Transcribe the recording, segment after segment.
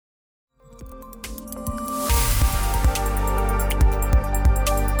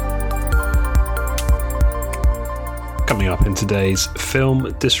coming up in today's Film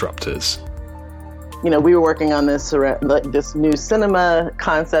Disruptors. We were working on this new cinema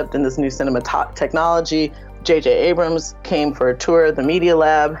concept and this new cinema technology. J.J. Abrams came for a tour of the Media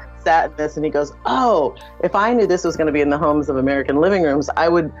Lab, sat in this, and he goes, "Oh, if I knew this was going to be in the homes of American living rooms, I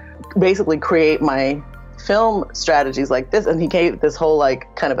would basically create my film strategies like this." And he gave this whole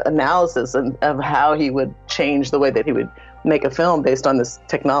kind of analysis of how he would change the way that he would make a film based on this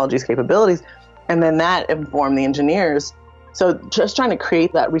technology's capabilities. And then that informed the engineers. So just trying to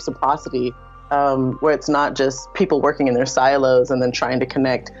create that reciprocity where it's not just people working in their silos and then trying to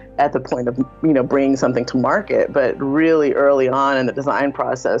connect at the point of, bringing something to market, but really early on in the design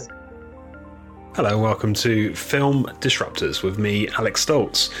process. Hello, welcome to Film Disruptors with me, Alex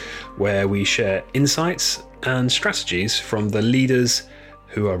Stoltz, where we share insights and strategies from the leaders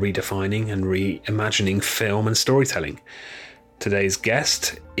who are redefining and reimagining film and storytelling. Today's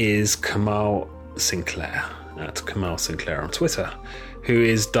guest is Kamal Sinclair, at Kamal Sinclair on Twitter, who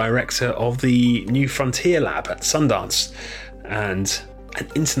is director of the New Frontier Lab at Sundance and an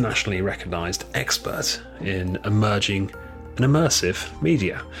internationally recognised expert in emerging and immersive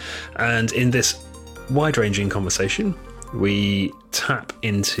media. And in this wide-ranging conversation, we tap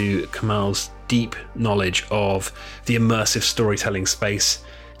into Kamal's deep knowledge of the immersive storytelling space,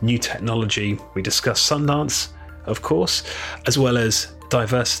 new technology. We discuss Sundance, of course, as well as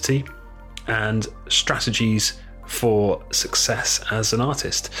diversity and strategies for success as an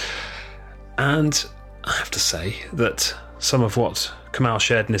artist. And I have to say that some of what Kamal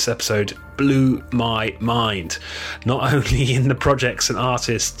shared in this episode blew my mind, not only in the projects and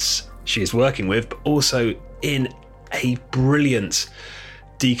artists she is working with, but also in a brilliant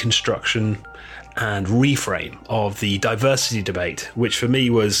deconstruction and reframe of the diversity debate, which for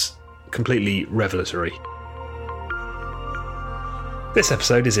me was completely revelatory. This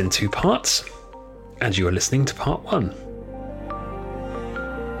episode is in two parts, and you are listening to part one.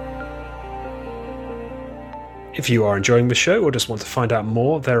 If you are enjoying the show or just want to find out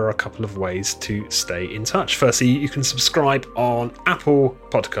more, there are a couple of ways to stay in touch. Firstly, you can subscribe on Apple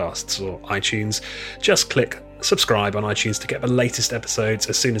Podcasts or iTunes. Just click subscribe on iTunes to get the latest episodes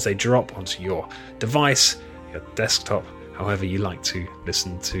as soon as they drop onto your device, your desktop, however you like to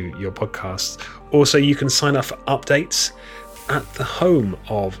listen to your podcasts. Also, you can sign up for updates at the home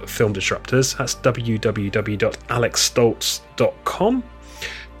of Film Disruptors. That's www.alexstoltz.com.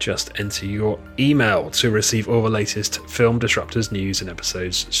 Just enter your email to receive all the latest Film Disruptors news and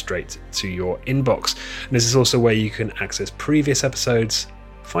episodes straight to your inbox. And this is also where you can access previous episodes,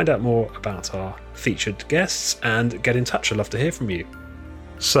 find out more about our featured guests, and get in touch. I'd love to hear from you.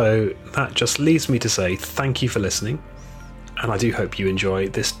 So that just leaves me to say thank you for listening, and I do hope you enjoy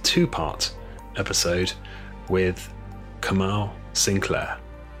this two-part episode with Kamal Sinclair.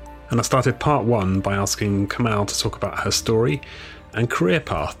 And I started part one by asking Kamal to talk about her story and career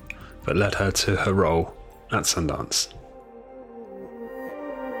path that led her to her role at Sundance.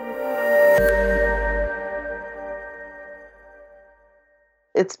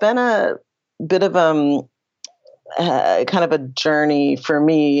 It's been a bit of kind of a journey for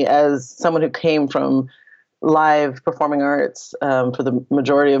me as someone who came from live performing arts for the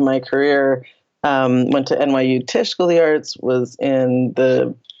majority of my career. Went to NYU Tisch School of the Arts, was in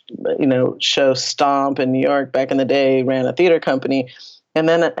the show Stomp in New York back in the day, ran a theater company, and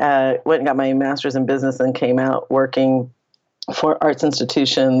then went and got my master's in business and came out working for arts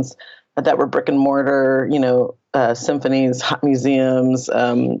institutions that were brick and mortar, symphonies, museums,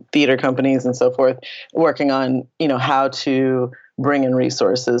 theater companies, and so forth, working on, how to bring in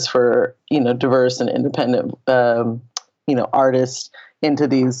resources for, diverse and independent, artists into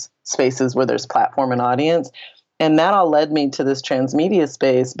these spaces where there's platform and audience. And that all led me to this transmedia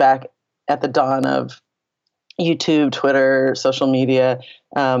space back at the dawn of YouTube, Twitter, social media,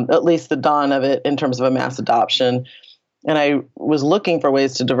 at least the dawn of it in terms of a mass adoption. And I was looking for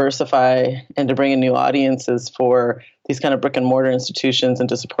ways to diversify and to bring in new audiences for these kind of brick and mortar institutions and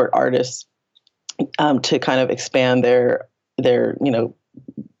to support artists to kind of expand their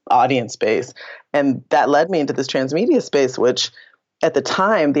audience base. And that led me into this transmedia space, which at the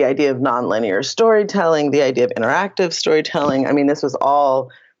time, the idea of nonlinear storytelling, the idea of interactive storytelling, I mean, this was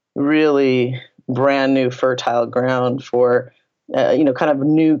all really brand new fertile ground for, kind of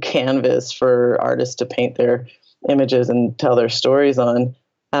new canvas for artists to paint their images and tell their stories on.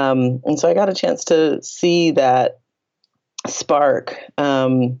 And so I got a chance to see that spark.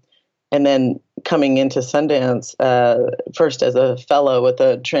 And then coming into Sundance, first as a fellow with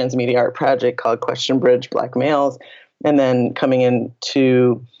a transmedia art project called Question Bridge Black Males, and then coming in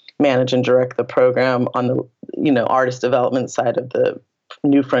to manage and direct the program on the, artist development side of the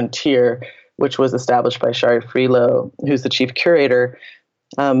New Frontier, which was established by Shari Freelo, who's the chief curator,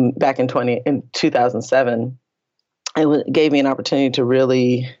 back in 2007. It gave me an opportunity to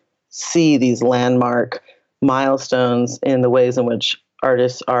really see these landmark milestones in the ways in which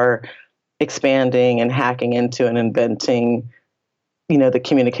artists are expanding and hacking into and inventing, the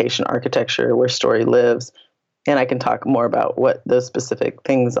communication architecture where story lives. And I can talk more about what those specific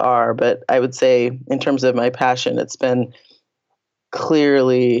things are. But I would say, in terms of my passion, it's been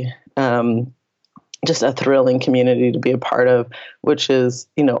clearly just a thrilling community to be a part of, which is,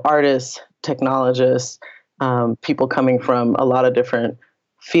 artists, technologists, people coming from a lot of different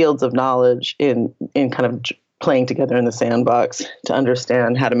fields of knowledge in kind of playing together in the sandbox to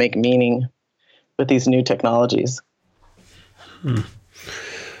understand how to make meaning with these new technologies.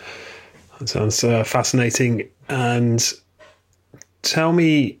 That sounds fascinating. And tell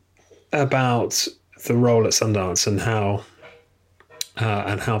me about the role at Sundance and how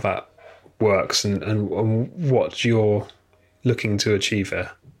that works and what you're looking to achieve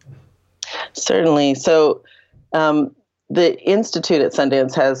there. Certainly. So the Institute at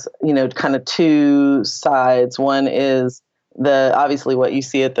Sundance has, kind of two sides. One is obviously what you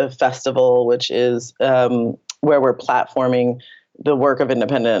see at the festival, which is where we're platforming the work of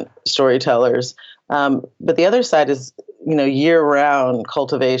independent storytellers. But the other side is, year-round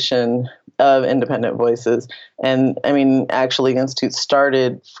cultivation of independent voices. And I mean, actually, the Institute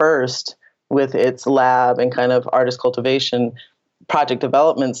started first with its lab and kind of artist cultivation project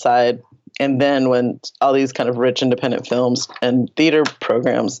development side. And then when all these kind of rich independent films and theater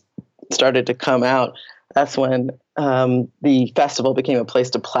programs started to come out, that's when the festival became a place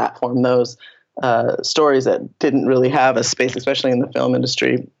to platform those stories that didn't really have a space, especially in the film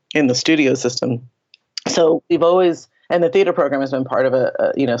industry, in the studio system. So we've always, and the theater program has been part of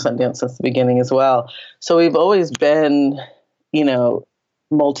Sundance since the beginning as well. So we've always been,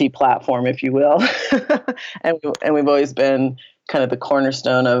 multi-platform, if you will, and we've always been kind of the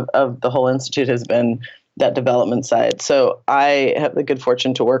cornerstone of the whole Institute has been that development side. So I have the good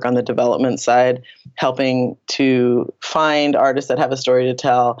fortune to work on the development side, helping to find artists that have a story to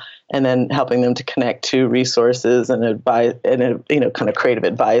tell, and then helping them to connect to resources and advise, and kind of creative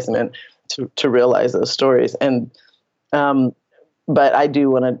advisement to realize those stories. And but I do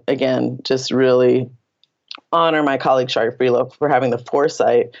want to again just really honor my colleague Shari Freelo for having the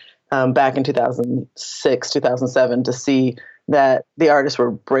foresight back in 2006, 2007 to see that the artists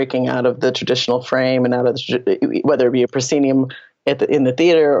were breaking out of the traditional frame and out of whether it be a proscenium in the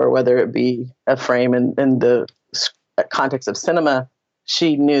theater or whether it be a frame in the context of cinema.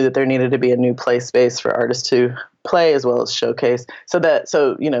 She knew that there needed to be a new play space for artists to play as well as showcase. So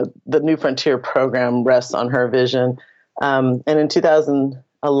the New Frontier program rests on her vision. And in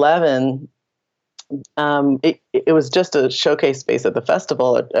 2011, it was just a showcase space at the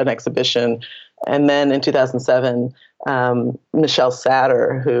festival, an exhibition. And then in 2007, Michelle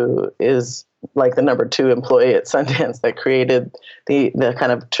Satter, who is like the number 2 employee at Sundance that created the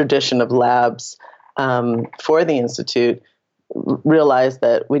kind of tradition of labs for the Institute, realized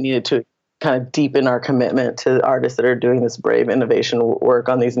that we needed to kind of deepen our commitment to artists that are doing this brave innovation work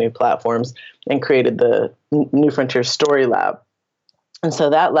on these new platforms, and created the New Frontier Story Lab. And so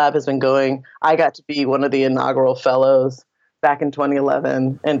that lab has been going. I got to be one of the inaugural fellows back in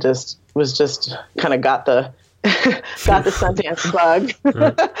 2011, and just kind of got the Sundance bug.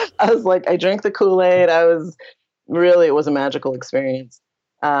 I was like, I drank the Kool-Aid. It was a magical experience.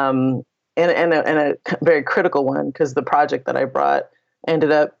 And a very critical one, because the project that I brought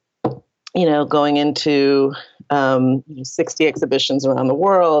ended up, going into 60 exhibitions around the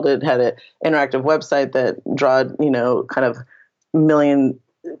world. It had an interactive website that drawed, kind of million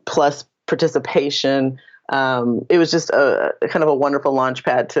plus participation. It was just a kind of a wonderful launch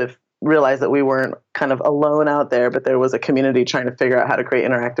pad to realize that we weren't kind of alone out there, but there was a community trying to figure out how to create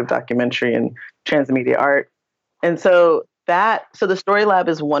interactive documentary and transmedia art. And so the Story Lab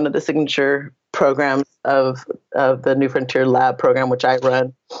is one of the signature programs of the New Frontier Lab program, which I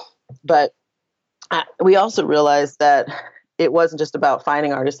run. But we also realized that it wasn't just about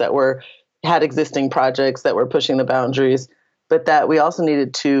finding artists that had existing projects that were pushing the boundaries, but that we also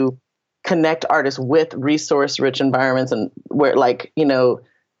needed to connect artists with resource-rich environments, and where,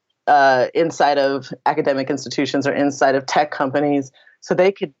 inside of academic institutions or inside of tech companies, so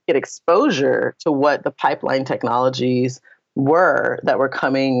they could get exposure to what the pipeline technologies were that were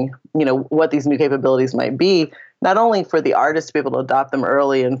coming, what these new capabilities might be, not only for the artists to be able to adopt them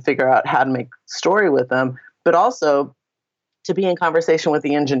early and figure out how to make story with them, but also to be in conversation with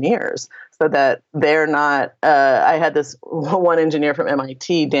the engineers so that they're not, I had this one engineer from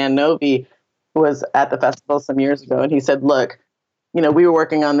MIT, Dan Novi, was at the festival some years ago, and he said, look, we were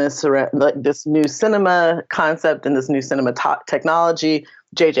working on this new cinema concept and this new cinema technology.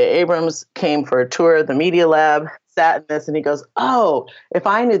 J.J. Abrams came for a tour of the Media Lab, sat in this, and he goes, "Oh, if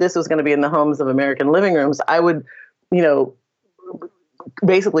I knew this was going to be in the homes of American living rooms, I would,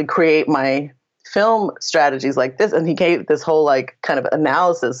 basically create my film strategies like this." And he gave this whole kind of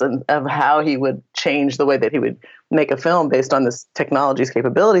analysis of how he would change the way that he would make a film based on this technology's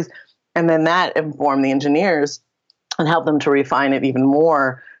capabilities. And then that informed the engineers and helped them to refine it even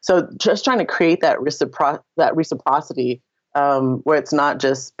more. So just trying to create that reciprocity where it's not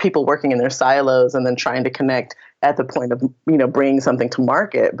just people working in their silos and then trying to connect at the point of, bringing something to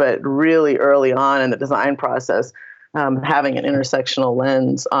market, but really early on in the design process, having an intersectional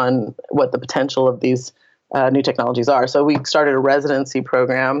lens on what the potential of these new technologies are. So we started a residency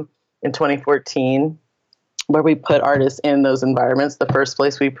program in 2014 where we put artists in those environments. The first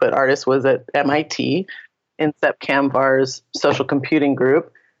place we put artists was at MIT in Sepp Kamvar's social computing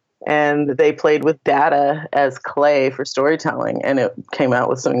group. And they played with data as clay for storytelling. And it came out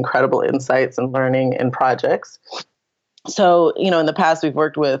with some incredible insights and learning and projects. So, in the past, we've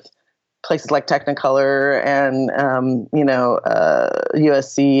worked with places like Technicolor and,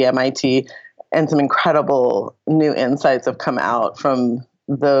 USC, MIT, and some incredible new insights have come out from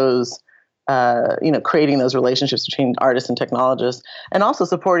those, creating those relationships between artists and technologists, and also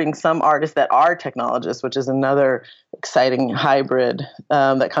supporting some artists that are technologists, which is another exciting hybrid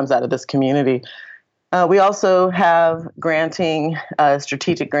that comes out of this community. We also have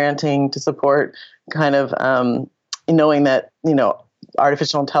strategic granting to support kind of knowing that,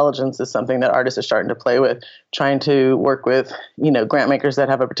 artificial intelligence is something that artists are starting to play with, trying to work with, grant makers that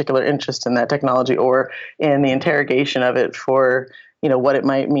have a particular interest in that technology or in the interrogation of it for, what it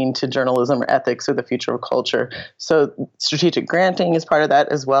might mean to journalism or ethics or the future of culture. So strategic granting is part of that,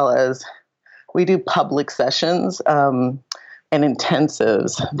 as well as we do public sessions and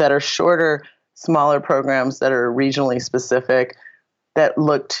intensives that are shorter, smaller programs that are regionally specific that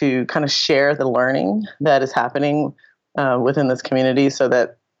look to kind of share the learning that is happening within this community, so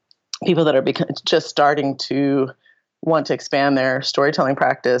that people that are just starting to want to expand their storytelling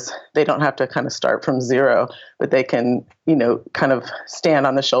practice, they don't have to kind of start from zero, but they can, kind of stand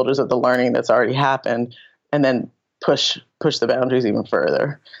on the shoulders of the learning that's already happened and then push the boundaries even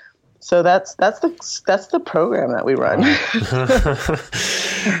further. So that's the program that we run.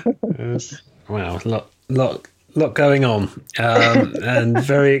 Wow, lot going on, and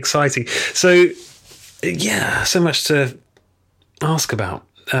very exciting. So, yeah, so much to ask about.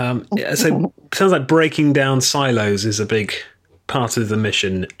 So sounds like breaking down silos is a big part of the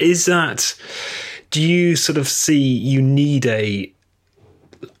mission. Do you sort of see you need a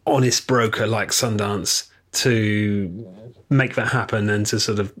honest broker like Sundance to make that happen and to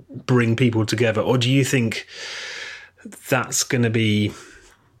sort of bring people together? Or do you think that's going to be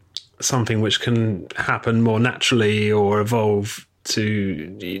something which can happen more naturally or evolve for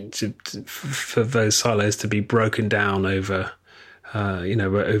those silos to be broken down over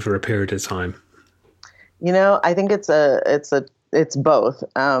over a period of time? I think it's both.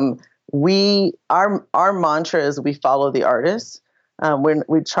 Our mantra is we follow the artist.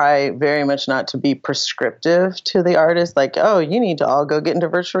 We try very much not to be prescriptive to the artist, like, oh, you need to all go get into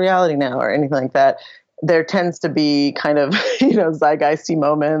virtual reality now or anything like that. There tends to be kind of, zeitgeisty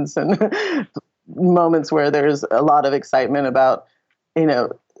moments and moments where there's a lot of excitement about,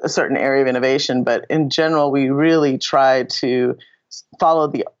 a certain area of innovation. But in general, we really try to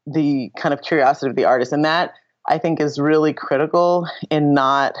follow the kind of curiosity of the artist. And that, I think, is really critical and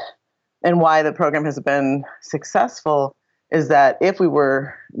why the program has been successful is that if we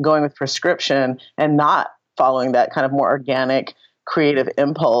were going with prescription and not following that kind of more organic, creative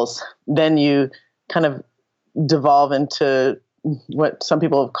impulse, then you kind of devolve into what some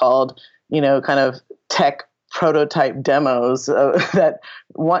people have called, kind of tech prototype demos that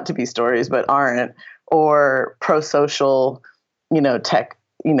want to be stories but aren't, or pro-social, tech,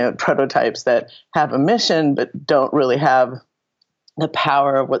 prototypes that have a mission but don't really have the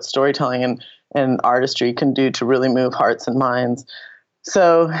power of what storytelling and artistry can do to really move hearts and minds.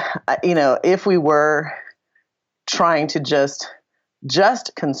 So, if we were trying to just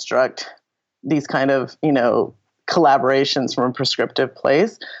construct these kind of, collaborations from a prescriptive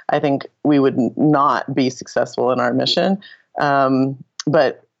place, I think we would not be successful in our mission.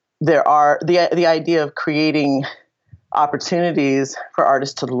 But there are the idea of creating opportunities for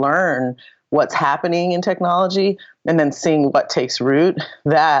artists to learn what's happening in technology and then seeing what takes root.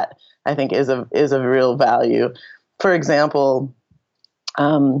 That, I think, is a real value. For example,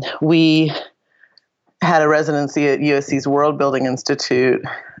 we had a residency at USC's World Building Institute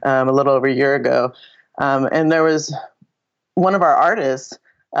a little over a year ago. And there was, one of our artists,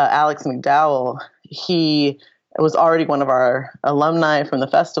 Alex McDowell, he was already one of our alumni from the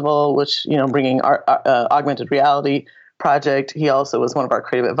festival, which, bringing our augmented reality project. He also was one of our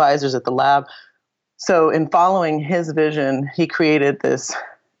creative advisors at the lab. So in following his vision, he created this,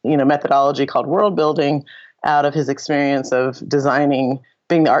 methodology called world building out of his experience of designing,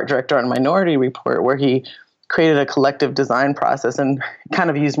 being the art director on Minority Report, where he created a collective design process and kind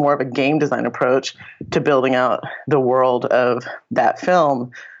of used more of a game design approach to building out the world of that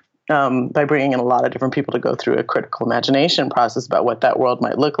film, by bringing in a lot of different people to go through a critical imagination process about what that world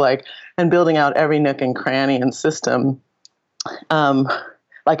might look like, and building out every nook and cranny and system,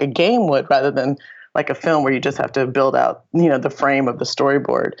 like a game would, rather than like a film where you just have to build out, the frame of the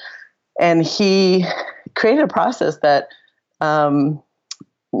storyboard. And he created a process that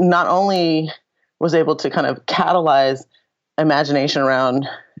not only was able to kind of catalyze imagination around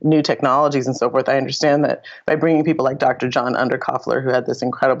new technologies and so forth. I understand that by bringing people like Dr. John Underkoffler, who had this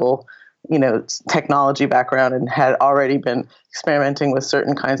incredible, technology background and had already been experimenting with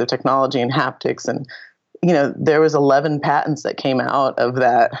certain kinds of technology and haptics. And, there was 11 patents that came out of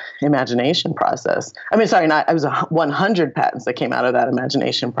that imagination process. I mean, sorry, it was 100 patents that came out of that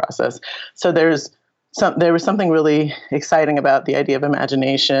imagination process. So there was something really exciting about the idea of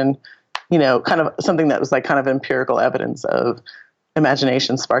imagination, kind of something that was like kind of empirical evidence of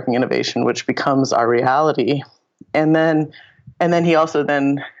imagination sparking innovation, which becomes our reality. And then he also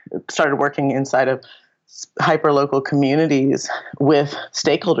then started working inside of hyperlocal communities with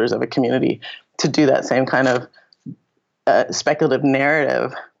stakeholders of a community to do that same kind of speculative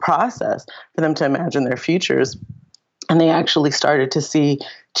narrative process for them to imagine their futures. And they actually started to see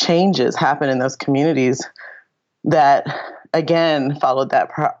changes happen in those communities that, again, followed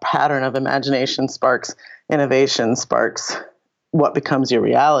that pattern of imagination sparks innovation, sparks what becomes your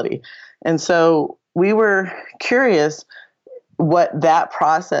reality. And so we were curious what that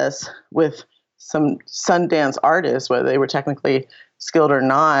process with some Sundance artists, whether they were technically skilled or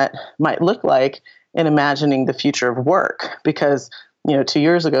not, might look like in imagining the future of work. Because, 2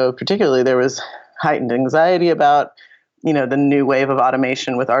 years ago, particularly, there was heightened anxiety about, the new wave of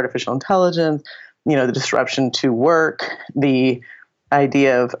automation with artificial intelligence, the disruption to work, the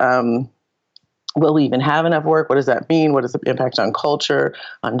idea of, will we even have enough work? What does that mean? What is the impact on culture,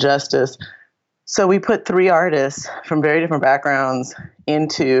 on justice? So we put 3 artists from very different backgrounds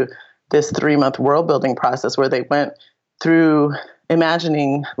into this 3-month world building process where they went through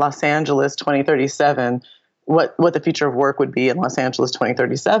imagining Los Angeles 2037, what the future of work would be in Los Angeles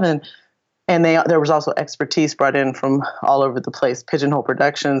 2037. And there was also expertise brought in from all over the place. Pigeonhole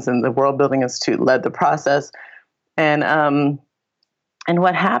Productions and the World Building Institute led the process. And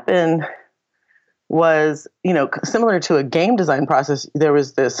what happened was, similar to a game design process, there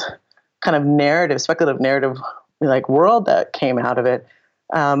was this kind of narrative, speculative narrative, like world that came out of it.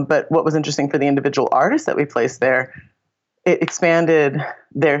 But what was interesting for the individual artists that we placed there, it expanded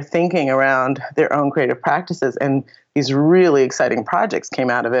their thinking around their own creative practices, and these really exciting projects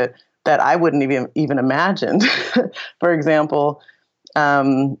came out of it that I wouldn't even imagined. For example,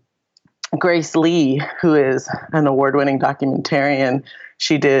 Grace Lee, who is an award-winning documentarian,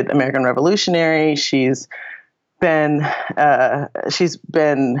 she did American Revolutionary. She's been kind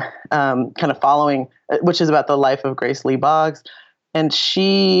of following, which is about the life of Grace Lee Boggs, and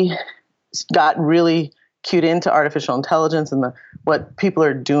she got really cued into artificial intelligence and what people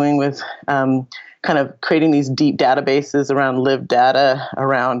are doing with kind of creating these deep databases around lived data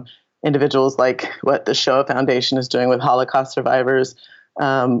around individuals, like what the Shoah Foundation is doing with Holocaust survivors,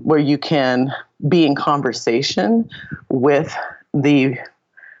 where you can be in conversation with the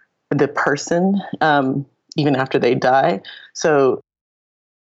person even after they die. So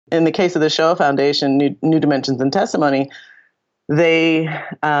in the case of the Shoah Foundation, New Dimensions in Testimony, they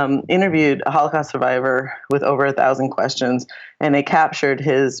interviewed a Holocaust survivor with over 1,000 questions, and they captured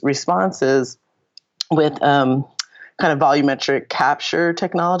his responses with kind of volumetric capture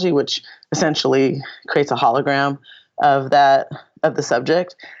technology, which essentially creates a hologram of the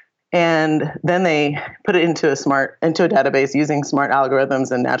subject. And then they put it into a database using smart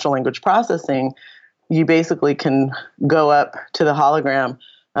algorithms and natural language processing. You basically can go up to the hologram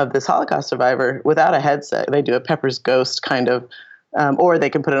of this Holocaust survivor without a headset. They do a Pepper's Ghost kind of, or they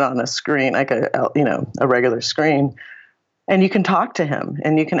can put it on a screen, like a regular screen, and you can talk to him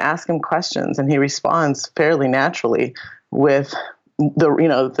and you can ask him questions, and he responds fairly naturally with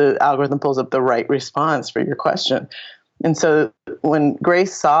the algorithm pulls up the right response for your question. And so when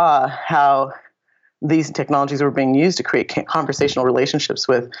Grace saw how these technologies were being used to create conversational relationships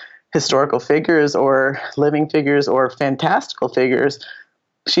with historical figures or living figures or fantastical figures,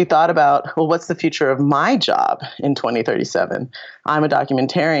 she thought about, well, what's the future of my job in 2037? I'm a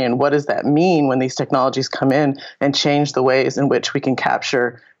documentarian. What does that mean when these technologies come in and change the ways in which we can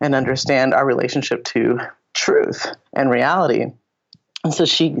capture and understand our relationship to truth and reality? And so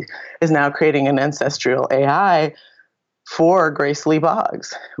she is now creating an ancestral AI for Grace Lee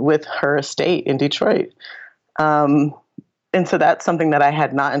Boggs with her estate in Detroit. And so that's something that I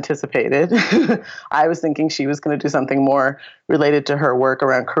had not anticipated. I was thinking she was going to do something more related to her work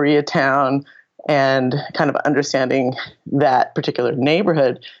around Koreatown and kind of understanding that particular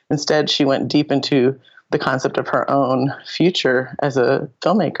neighborhood. Instead, she went deep into the concept of her own future as a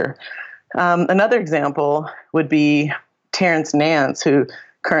filmmaker. Another example would be Terrence Nance, who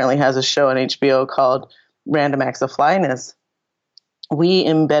currently has a show on HBO called Random Acts of Flyness. We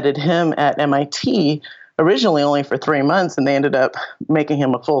embedded him at MIT originally only for 3 months, and they ended up making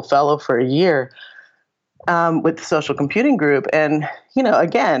him a full fellow for a year with the Social Computing Group. And,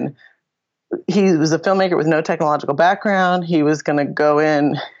 again, he was a filmmaker with no technological background. He was going to go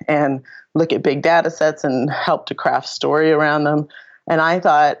in and look at big data sets and help to craft story around them. And I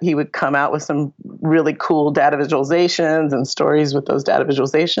thought he would come out with some really cool data visualizations and stories with those data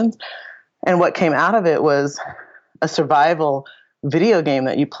visualizations. And what came out of it was a survival video game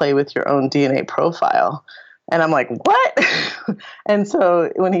that you play with your own DNA profile. And I'm like, what? And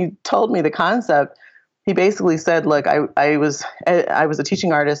so when he told me the concept, he basically said, look, I was a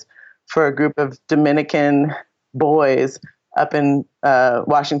teaching artist for a group of Dominican boys up in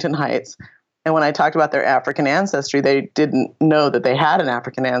Washington Heights. And when I talked about their African ancestry, they didn't know that they had an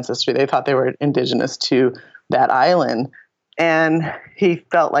African ancestry. They thought they were indigenous to that island. And he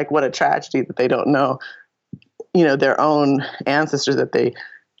felt like, what a tragedy that they don't know, their own ancestors that they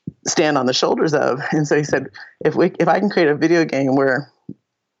stand on the shoulders of. And so he said, if I can create a video game where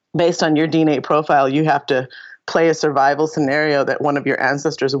based on your DNA profile, you have to play a survival scenario that one of your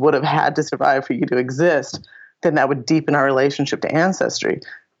ancestors would have had to survive for you to exist, then that would deepen our relationship to ancestry.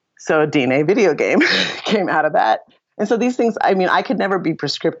 So a DNA video game came out of that. And so these things, I could never be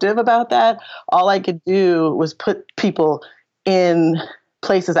prescriptive about that. All I could do was put people in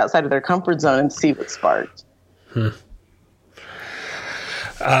places outside of their comfort zone and see what sparked. Great.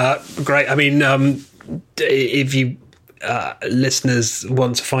 If you listeners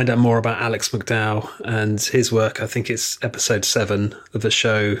want to find out more about Alex McDowell and his work, I think it's episode 7 of the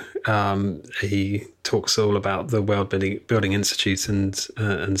show. He talks all about the World Building Institute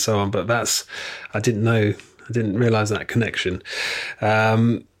and so on. But I didn't realize that connection.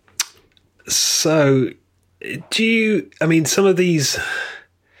 So some of these.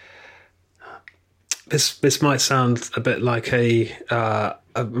 This might sound a bit like a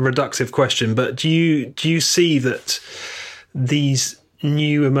reductive question, but do you see that these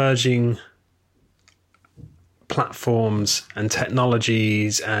new emerging platforms and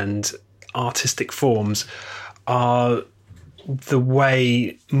technologies and artistic forms are the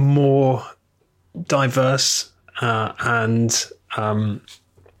way more diverse and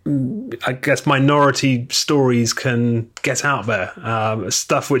I guess minority stories can get out there,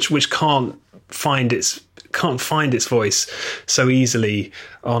 stuff which can't find its voice so easily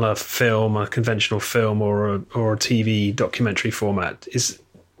on a conventional film or a TV documentary format? Do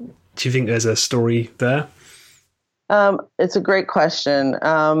you think there's a story there? It's a great question.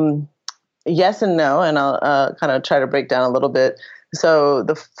 Yes and no, and I'll kind of try to break down a little bit. So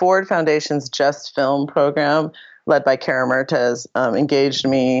the Ford Foundation's Just Film program, led by Kara Mertes, engaged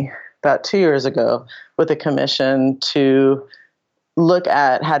me about 2 years ago with a commission to look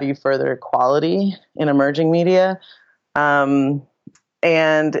at how do you further equality in emerging media. And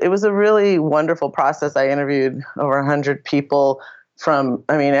it was a really wonderful process. I interviewed over 100 people from,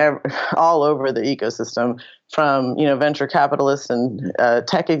 all over the ecosystem, from, venture capitalists and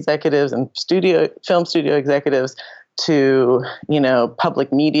tech executives and film studio executives to,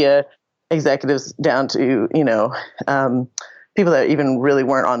 public media executives down to, people that even really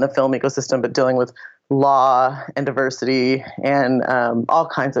weren't on the film ecosystem, but dealing with law and diversity and all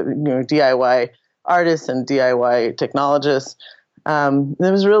kinds of DIY artists and DIY technologists. It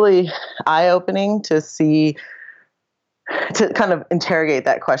was really eye-opening to kind of interrogate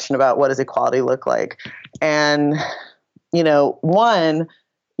that question about what does equality look like. And, we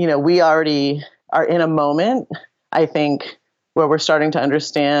already are in a moment, I think, where we're starting to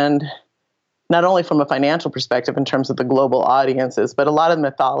understand not only from a financial perspective in terms of the global audiences, but a lot of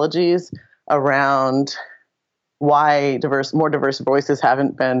mythologies around why more diverse voices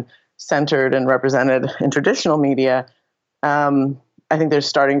haven't been centered and represented in traditional media. I think there's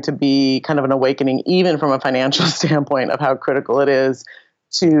starting to be kind of an awakening, even from a financial standpoint, of how critical it is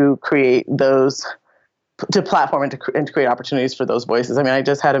to create those to platform and to create opportunities for those voices. I mean, I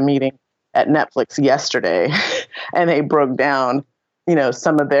just had a meeting at Netflix yesterday, and they broke down,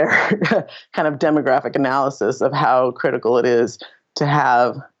 some of their kind of demographic analysis of how critical it is to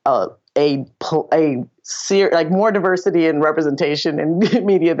have more diversity and representation in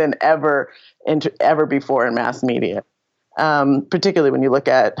media than ever before in mass media. Particularly when you look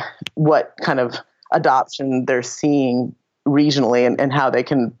at what kind of adoption they're seeing regionally and how they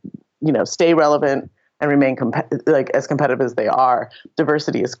can, stay relevant and remain as competitive as they are.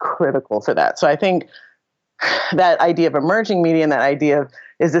 Diversity is critical for that. So I think that idea of emerging media and that idea of,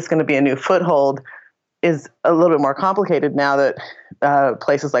 is this going to be a new foothold, is a little bit more complicated now that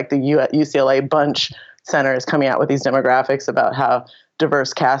places like the UCLA Bunch Center is coming out with these demographics about how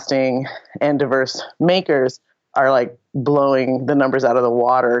diverse casting and diverse makers are like blowing the numbers out of the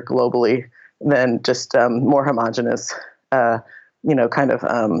water globally than just more homogenous,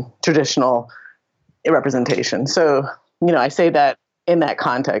 traditional representation. So, I say that in that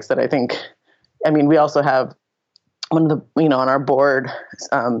context that I think, we also have one of the, on our board,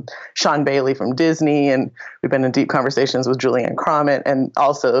 Sean Bailey from Disney, and we've been in deep conversations with Julianne Cromit, and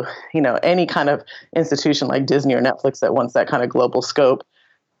also, any kind of institution like Disney or Netflix that wants that kind of global scope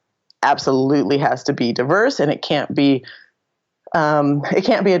absolutely has to be diverse, and it can't be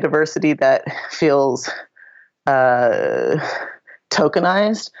a diversity that feels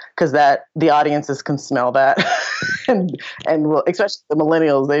tokenized, because that the audiences can smell that, and especially the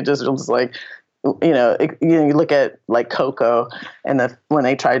millennials, they just like, you look at like Coco and when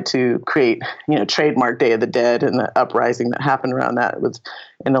they tried to create, trademark Day of the Dead and the uprising that happened around that was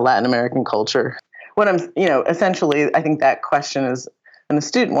in the Latin American culture. What I'm, essentially, I think that question is an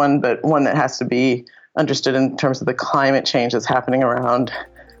astute one, but one that has to be understood in terms of the climate change that's happening around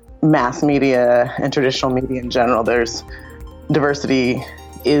mass media and traditional media in general. There's diversity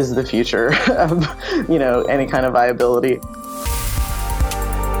is the future of, any kind of viability.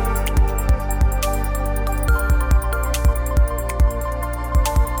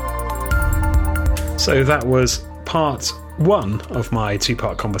 So that was part one of my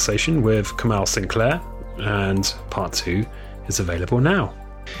two-part conversation with Kamal Sinclair, and part two is available now.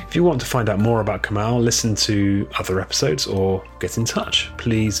 If you want to find out more about Kamal, listen to other episodes, or get in touch,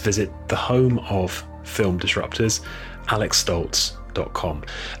 please visit the home of Film Disruptors, alexstoltz.com.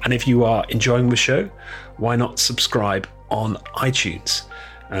 And if you are enjoying the show, why not subscribe on iTunes?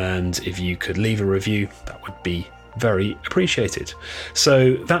 And if you could leave a review, that would be very appreciated.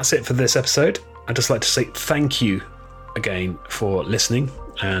 So that's it for this episode. I'd just like to say thank you again for listening,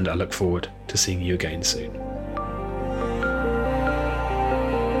 and I look forward to seeing you again soon.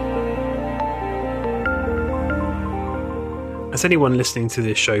 As anyone listening to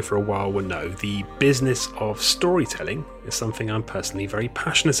this show for a while will know, the business of storytelling is something I'm personally very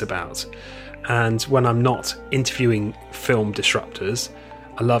passionate about. And when I'm not interviewing film disruptors,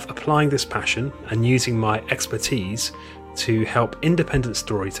 I love applying this passion and using my expertise to help independent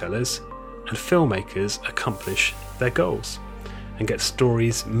storytellers and filmmakers accomplish their goals and get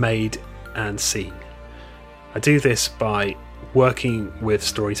stories made and seen. I do this by working with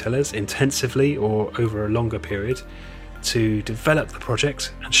storytellers intensively or over a longer period to develop the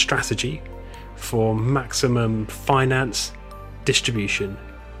project and strategy for maximum finance, distribution,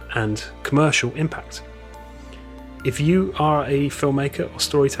 and commercial impact. If you are a filmmaker or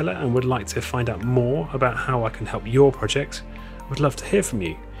storyteller and would like to find out more about how I can help your project, I would love to hear from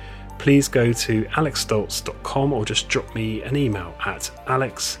you. Please go to alexstoltz.com or just drop me an email at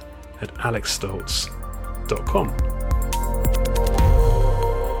alex@alexstoltz.com.